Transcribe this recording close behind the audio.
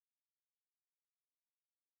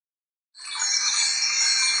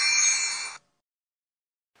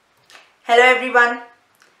Hello everyone,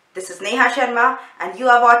 this is Neha Sharma and you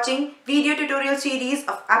are watching video tutorial series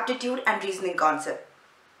of Aptitude and Reasoning Concept.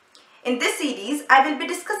 In this series, I will be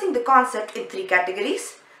discussing the concept in three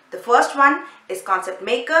categories. The first one is Concept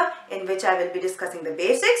Maker, in which I will be discussing the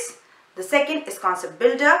basics. The second is Concept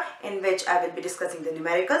Builder, in which I will be discussing the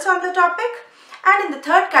numericals on the topic. And in the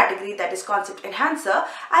third category, that is Concept Enhancer,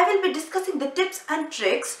 I will be discussing the tips and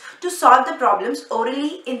tricks to solve the problems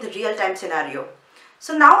orally in the real-time scenario.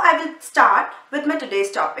 So now I will start with my today's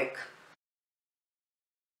topic.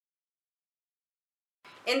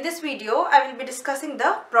 In this video, I will be discussing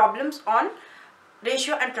the problems on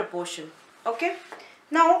ratio and proportion. Okay.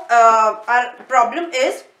 Now our problem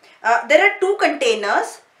is there are two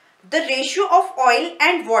containers. The ratio of oil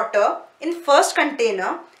and water in first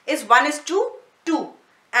container is 1:2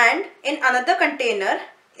 and in another container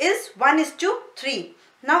is 1:3.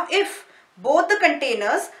 Now if both the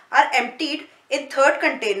containers are emptied in third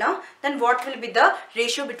container, then what will be the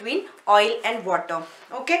ratio between oil and water?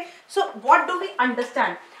 Okay, so what do we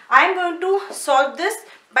understand? I am going to solve this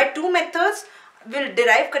by two methods. We'll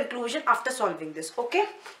derive conclusion after solving this. Okay,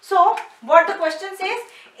 so what the question says?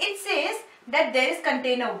 It says that there is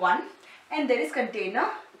container 1 and there is container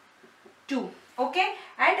 2. Okay,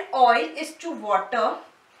 and oil is to water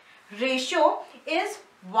ratio is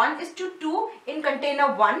 1:2 in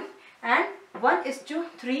container 1 and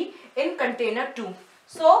 1:3 in container 2.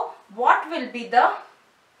 So what will be the,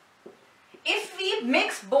 if we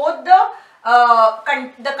mix both the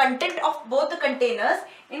content of both the containers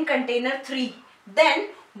in container 3, then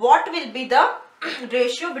what will be the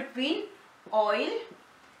ratio between oil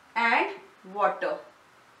and water?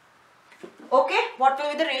 Okay, what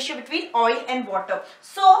will be the ratio between oil and water?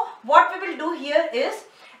 So what we will do here is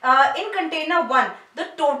in container 1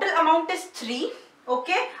 the total amount is 3.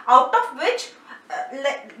 Okay, out of which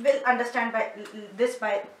we'll understand by this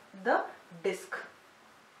by the disc.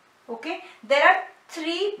 Okay, there are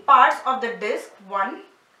 3 parts of the disc, 1,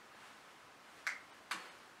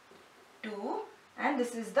 2 and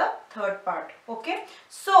this is the third part. Okay,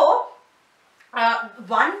 so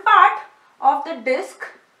one part of the disc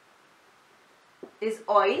is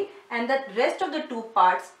oil and the rest of the 2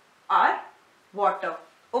 parts are water.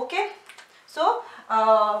 Okay, so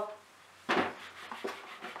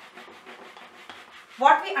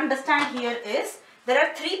what we understand here is there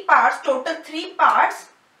are 3 parts, total 3 parts,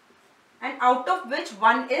 and out of which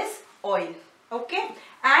 1 is oil. Okay,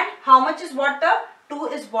 and how much is water? 2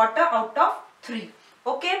 is water out of 3.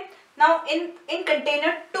 Okay, now in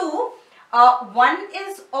container 2 1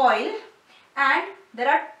 is oil and there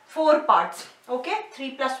are 4 parts. Okay, 3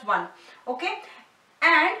 plus 1. Okay,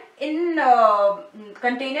 and in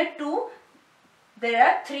container 2 there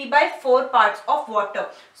are 3/4 parts of water.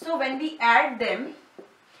 So when we add them,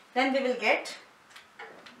 then we will get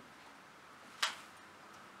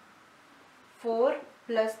 4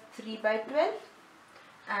 plus 3/12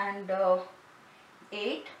 and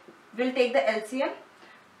 8. We'll take the LCM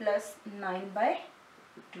plus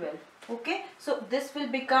 9/12. Okay, so this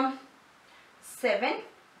will become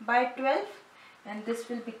 7/12 and this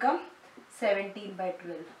will become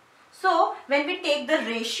 17/12. So when we take the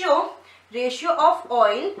ratio of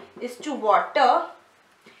oil is to water,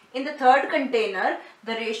 in the third container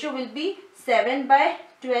the ratio will be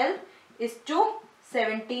 7/12 is to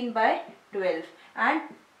 17/12 and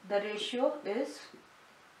the ratio is,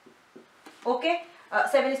 okay,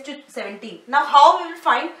 7:17. Now how we will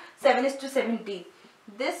find 7:17?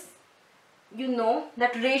 This, you know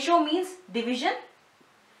that ratio means division,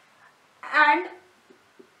 and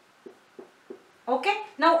okay,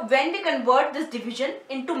 now when we convert this division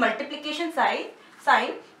into multiplication sign,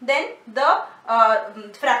 then the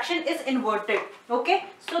fraction is inverted. Okay,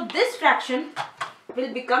 so this fraction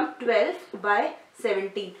will become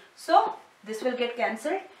 12/17. So this will get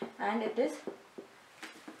cancelled and it is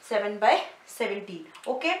 7/17.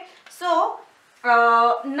 Okay, so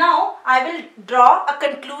now I will draw a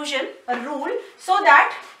conclusion, a rule, so that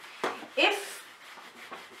if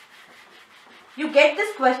you get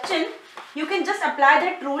this question, you can just apply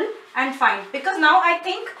that rule and find, because now I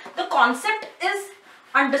think the concept is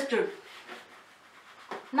understood.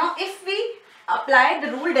 Now if we apply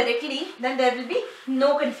the rule directly, then there will be no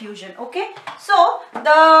confusion. Okay, so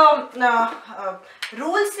the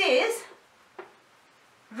rule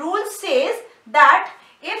says that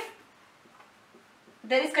if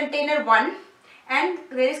there is container 1 and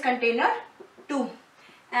there is container 2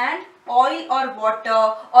 and oil or water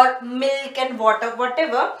or milk and water,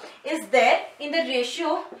 whatever is there in the ratio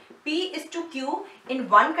P:2Q in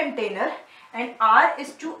one container and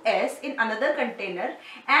R:S in another container,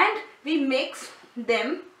 and we mix them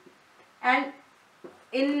and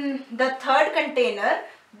in the third container,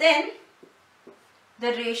 then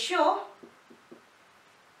the ratio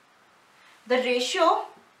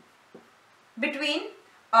between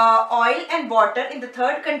oil and water in the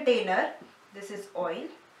third container, this is oil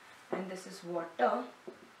and this is water,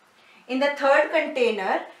 in the third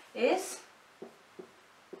container is,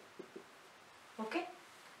 okay,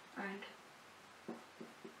 and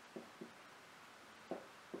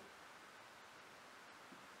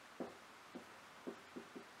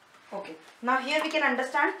okay, now here we can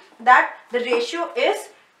understand that the ratio is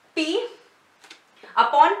P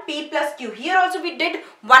upon P plus Q. Here also we did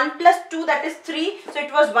 1 plus 2, that is 3. So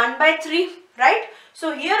it was 1 by 3, right?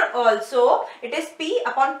 So here also it is P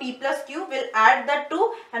upon P plus Q. We'll add that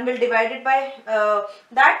 2 and we'll divide it by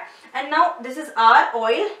that. And now this is R,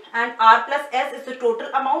 oil, and R plus S is the total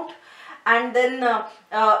amount. And then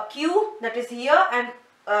Q, that is here, and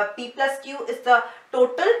P plus Q is the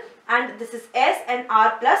total, and this is S and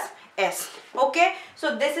R plus S. Okay,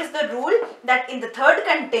 so this is the rule that in the third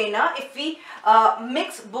container, if we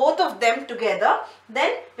mix both of them together,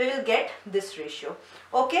 then we will get this ratio.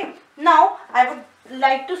 Okay, now I would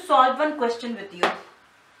like to solve one question with you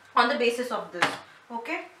on the basis of this.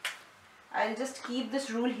 Okay, I'll just keep this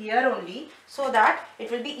rule here only so that it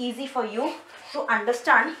will be easy for you to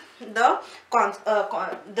understand the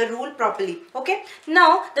rule properly. Okay,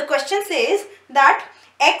 now the question says that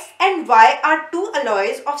X and Y are two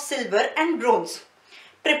alloys of silver and bronze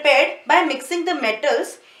prepared by mixing the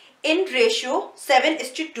metals in ratio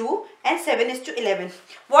 7:2 and 7:11.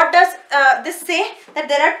 What does this say? That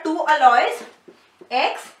there are two alloys,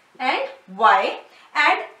 X and Y,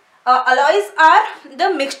 and alloys are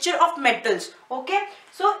the mixture of metals. Okay,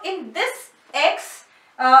 so in this X,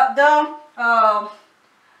 there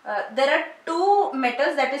are two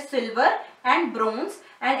metals, that is silver and bronze,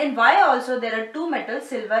 and in Y also there are two metals,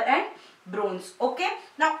 silver and bronze. Okay,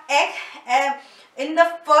 now in the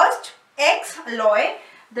first X alloy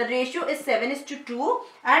the ratio is 7:2,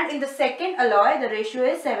 and in the second alloy the ratio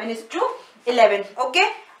is 7:11. Okay,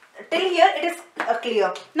 till here it is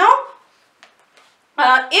clear. Now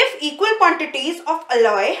if equal quantities of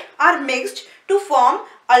alloy are mixed to form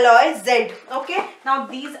alloy Z, okay, now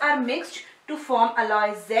these are mixed to form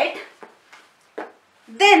alloy Z,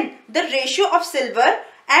 then the ratio of silver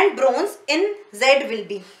and bronze in Z will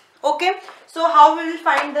be. Okay, so how we will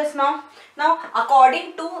find this now? Now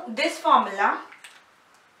according to this formula,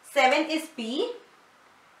 7 is P,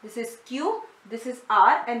 this is Q, this is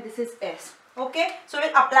R, and this is S. Okay, so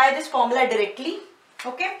we'll apply this formula directly.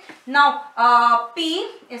 Okay, now P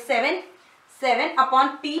is 7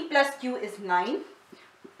 upon P plus Q is 9,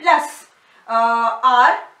 plus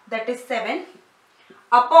R, that is 7,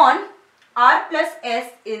 upon R plus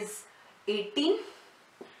S is 18,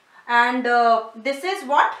 and this is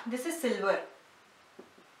what? This is silver.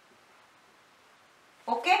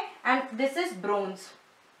 Okay, and this is bronze.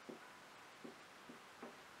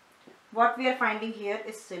 What we are finding here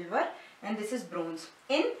is silver and this is bronze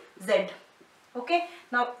in Z. Okay,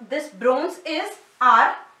 now this bronze is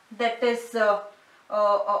R, that is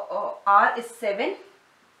R is 7.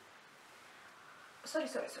 Sorry.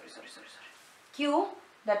 Q,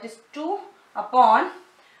 that is 2 upon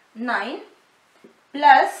 9,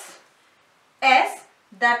 plus S,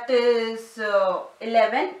 that is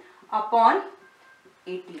 11 upon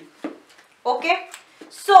 18. Okay,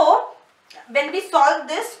 so when we solve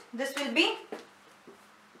this, this will be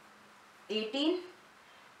 18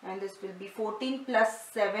 and this will be 14 plus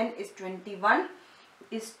 7 is 21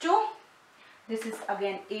 is 2. This is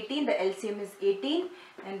again 18, the LCM is 18,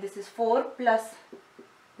 and this is 4 plus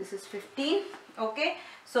this is 15. Okay,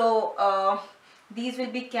 so these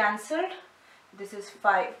will be cancelled. This is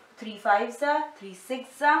 5, 3 5s are, 3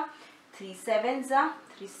 6s are, 3 7s are,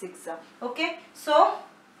 3 6s are. Okay, so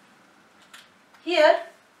here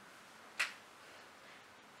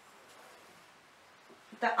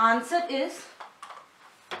the answer is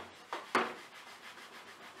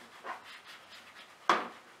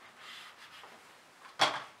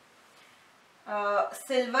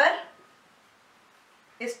silver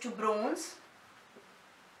is to bronze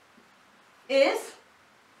is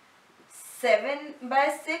 7 by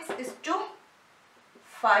 6 is to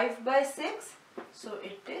 5 by 6. So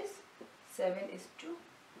it is 7 is to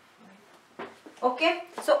 5. Okay,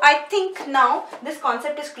 so I think now this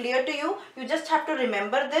concept is clear to you. You just have to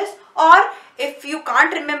remember this, or if you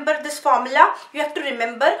can't remember this formula, you have to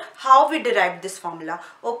remember how we derived this formula.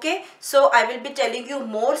 Okay, so I will be telling you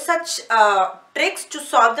more such tricks to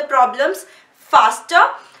solve the problems faster.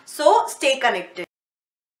 So stay connected.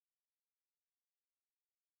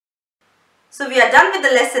 So we are done with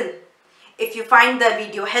the lesson. If you find the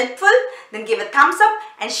video helpful, then give a thumbs up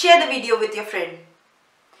and share the video with your friend.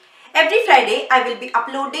 Every Friday, I will be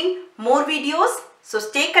uploading more videos, so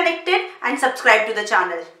stay connected and subscribe to the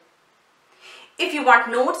channel. If you want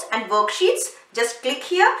notes and worksheets, just click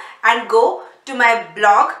here and go to my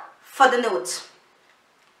blog for the notes.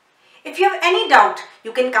 If you have any doubt,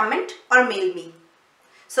 you can comment or mail me.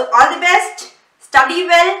 So all the best, study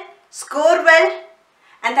well, score well,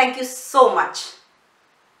 and thank you so much.